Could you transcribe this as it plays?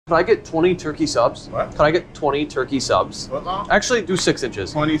Could I get 20 turkey subs? What? Could I get 20 turkey subs? What long? Actually, do 6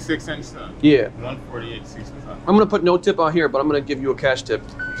 inches. 26-inch sub. Yeah. 148 6 I'm gonna put no tip on here, but I'm gonna give you a cash tip.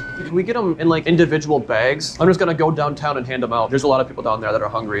 Can we get them in like individual bags? I'm just gonna go downtown and hand them out. There's a lot of people down there that are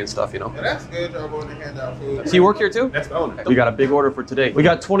hungry and stuff, you know. Yeah, that's good. Y'all going to hand out food. So you work here too? That's the owner. We got a big order for today. We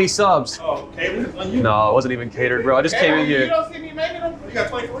got 20 subs. Oh, catered on you? No, it wasn't even catered, bro. I just came in You here. don't see me making them? You got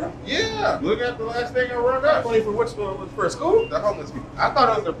 20 for them? Yeah. Look at the last thing I rung up. 20 for which store? For school? The homeless people. I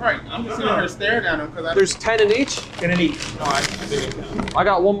thought it was a prank. I'm just sitting here staring at them because There's 10 in each. 10 in each. No, I didn't. I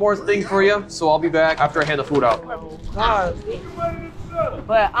got one more thing for you, so I'll be back after I hand the food out.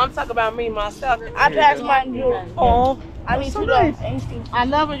 But I'm talking about me, myself. I passed my new phone. I need to know. I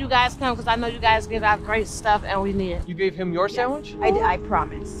love when you guys come because I know you guys give out great stuff and we need it. You gave him your sandwich? I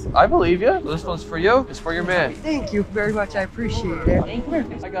promise. I believe you. This one's for you. It's for your man. Thank you very much. I appreciate it. Thank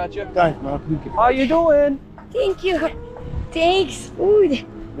you. I got you. Thanks, man. How you doing? Thank you. Thanks. Food.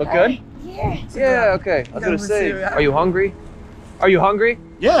 Look good? Yeah. Yeah, okay. I was gonna say, are you hungry? Are you hungry?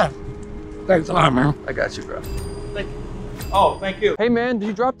 Yeah. Thanks a lot, man. I got you, bro. Oh, thank you. Hey, man, did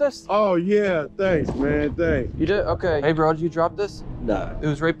you drop this? Oh yeah, thanks, man. Thanks. You did? Okay. Hey, bro, did you drop this? Nah, It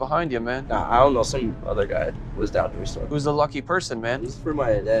was right behind you, man. I don't know. Some other guy was down here, so. Who's the lucky person, man? This is for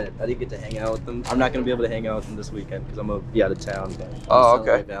my dad. I didn't get to hang out with him. I'm not gonna be able to hang out with him this weekend because I'm gonna be out of town. But I'm Oh,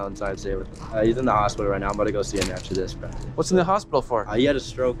 celebrating okay. Valentine's Day with him. He's in the hospital right now. I'm about to go see him after this. Practice. What's in the hospital for? He had a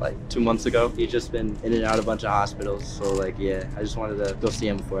stroke like 2 months ago. He's just been in and out of a bunch of hospitals. So like, yeah, I just wanted to go see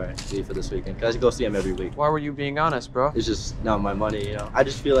him before I leave for this weekend. Cause I go see him every week. Why were you being honest, bro? It's just not my money, you know. I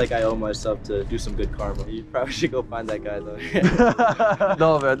just feel like I owe myself to do some good karma. You probably should go find that guy though.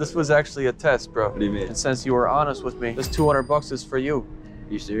 No, man, this was actually a test, bro. What do you mean? And since you were honest with me, this $200 is for you.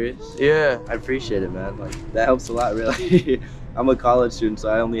 You serious? Yeah. I appreciate it, man. Like that helps a lot, really. I'm a college student, so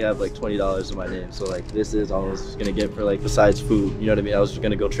I only have like $20 in my name. So like this is all I was gonna get for like besides food. You know what I mean? I was just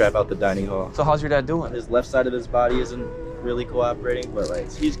gonna go trap out the dining hall. So how's your dad doing? His left side of his body isn't really cooperating, but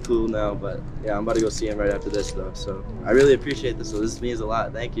like he's cool now. But yeah, I'm about to go see him right after this though. So I really appreciate this. So this means a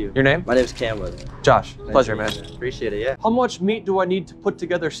lot. Thank you. Your name? My name's Camwood. Josh. Nice Pleasure, to man. meet you. Appreciate it. Yeah. How much meat do I need to put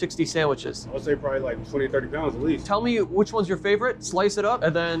together 60 sandwiches? I would say probably like 20, 30 pounds at least. Tell me which one's your favorite, slice it up,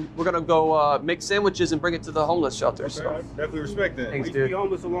 and then we're gonna go make sandwiches and bring it to the homeless shelter. Okay, So. I definitely respect that. Thanks, I used to dude. be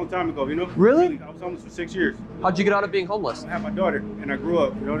homeless a long time ago, you know? Really? I was homeless for 6 years. How'd you get out of being homeless? I had my daughter and I grew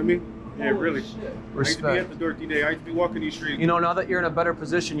up, you know what I mean? Yeah, really. I used to be Respect. at the Dorothy Day. I used to be walking these streets. You know, now that you're in a better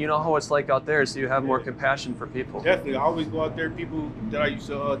position, you know how it's like out there, so you have more compassion for people. Definitely. I always go out there, people that I used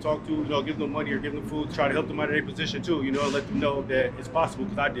to talk to, you know, give them money or give them food, try to help them out of their position too, you know, let them know that it's possible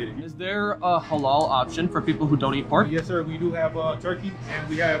because I did it. Is there a halal option for people who don't eat pork? Yes, sir. We do have turkey and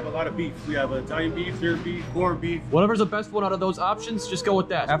we have a lot of beef. We have Italian beef, seared beef, corned beef. Whatever's the best one out of those options, just go with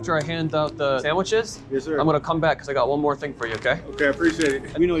that. After I hand out the sandwiches, Yes, sir. I'm gonna come back because I got one more thing for you, okay? Okay, I appreciate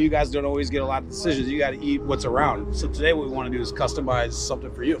it. We know you guys don't always get a lot of decisions. You got to eat what's around. So today what we want to do is customize something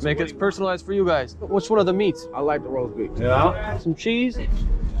for you. Make it personalized for you guys. Which one of the meats? I like the roast beef. Yeah. Some cheese,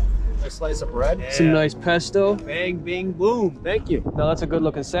 A slice of bread. some nice pesto. Bang, bing, boom. Thank you. Now that's a good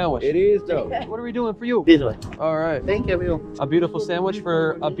looking sandwich. It is though. What are we doing for you? This way. All right. Thank you, amigo. A beautiful sandwich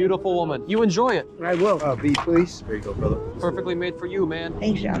for a beautiful woman. You enjoy it. I will. Beef, please. There you go, brother. Perfectly made for you, man.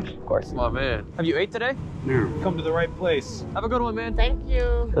 Thanks, Josh. Of course. My man. Have you ate today? Come to the right place. Have a good one, man. Thank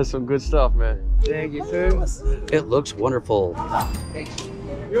you. That's some good stuff, man. Thank you, sir. It looks wonderful.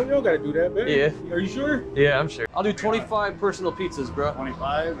 You don't gotta do that, man. Yeah. Are you sure? Yeah, I'm sure. I'll do 25 personal pizzas, bro.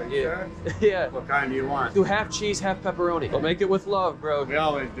 25? Are you Yeah. sure? Yeah. What kind do you want? Do half cheese, half pepperoni. But make it with love, bro. We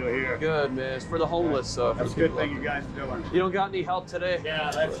always do here. Good, man. It's for the homeless, so. That's a good thing you guys are doing. You don't got any help today?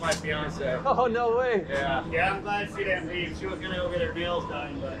 Yeah, that's my fiance. Oh, no way. Yeah. Yeah, I'm glad she didn't leave. She was gonna go get her nails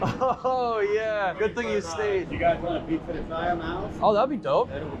done, but. Oh, yeah. Good thing you stayed. You guys want a pizza to try on the house? Oh, that'd be dope.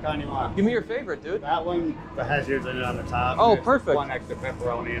 What kind do you want? Give me your favorite, dude. That one that has yours in it on the top. Oh, There's perfect. One extra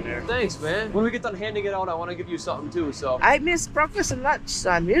pepperoni in there. Thanks, man. When we get done handing it out, I want to give you something too, so. I missed breakfast and lunch, so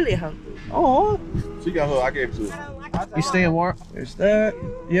I'm really hungry. Oh. She got her. I gave it to her. You staying warm? There's that.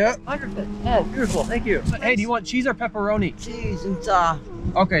 Yeah. Wonderful. Oh, beautiful. Thank you. Hey, do you want cheese or pepperoni? Cheese and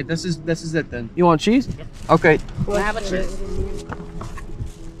Okay, this is it then. You want cheese? Okay. We'll have a cheese.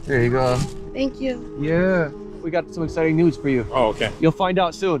 There you go. Thank you. Yeah. We got some exciting news for you. Oh, okay. You'll find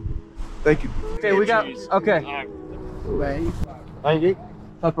out soon. Thank you. Okay, we got. Okay.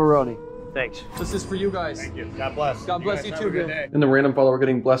 Pepperoni. Thanks. This is for you guys. Thank you. God bless. God bless you guys too, have a good man. day. And the random follower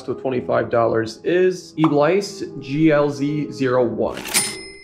getting blessed with $25 is Elice GLZ01.